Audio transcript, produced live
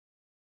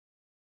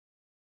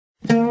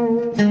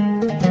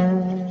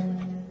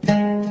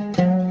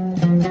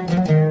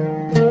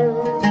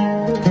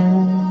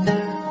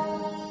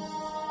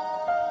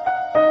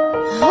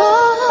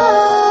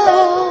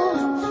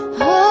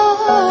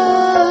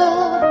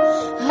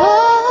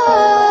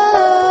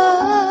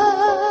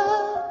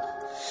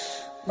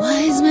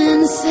Wise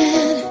men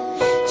said,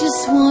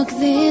 just walk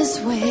this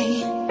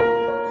way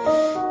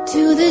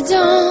to the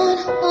dawn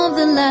of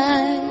the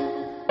light.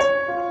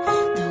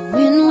 The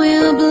wind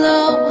will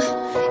blow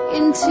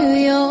into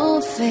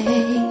your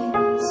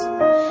face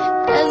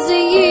as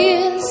the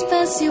years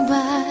pass you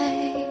by.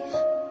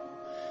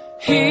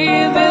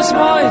 Hear this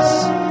voice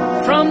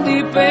from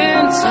deep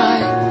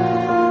inside.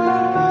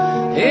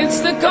 It's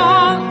the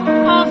call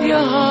of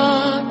your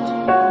heart.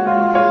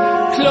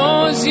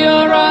 Close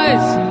your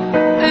eyes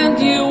and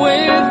you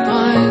will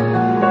find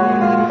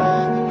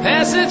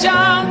passage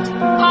out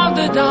of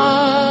the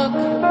dark.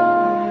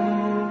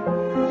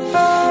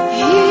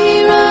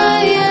 Here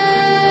I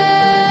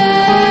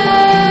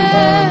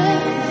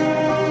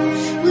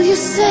am. Will you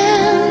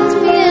send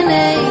me an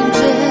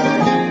angel?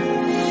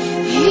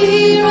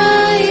 Here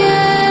I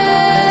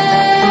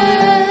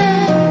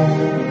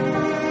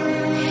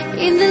am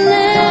in the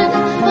land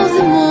of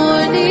the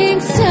morning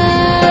star.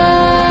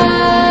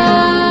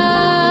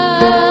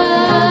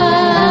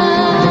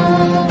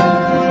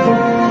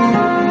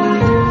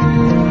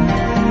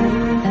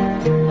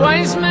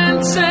 Wise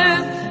men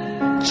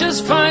said,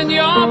 just find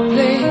your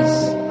place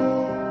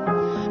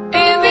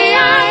in the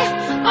eye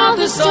of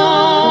the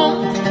storm.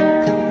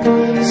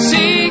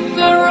 Seek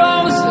the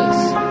roses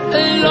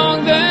along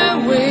the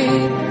way.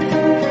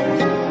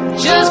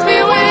 Just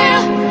beware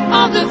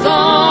of the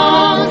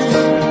thorns.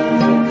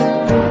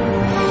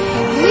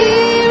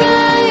 Here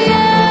I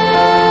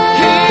am.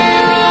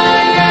 Here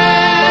I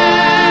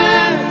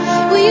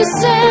am. Will you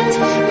send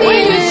me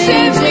Will you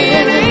send me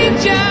an an angel?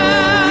 angel?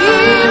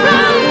 Here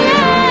I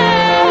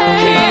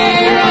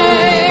Here I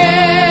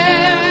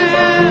am.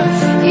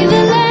 am in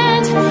the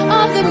land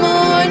of the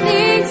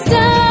morning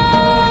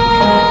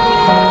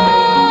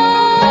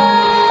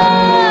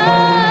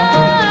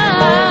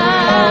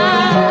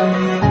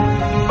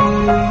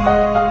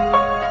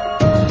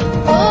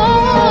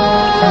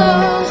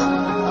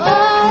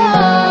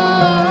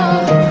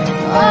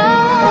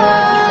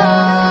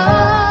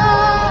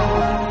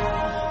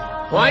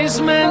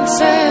Wise men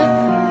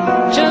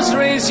said, just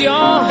raise your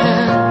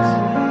hand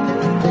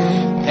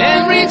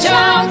and reach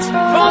out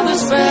for the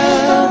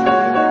spell.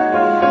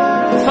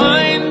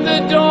 Find the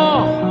door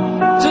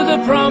to the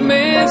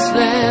promised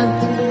land.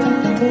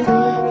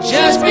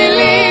 Just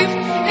believe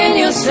in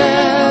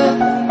yourself.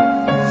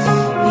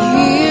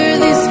 Hear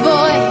this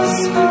voice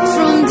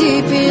from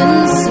deep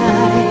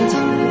inside.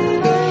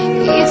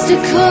 It's the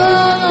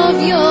call of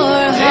your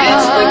heart.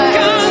 It's the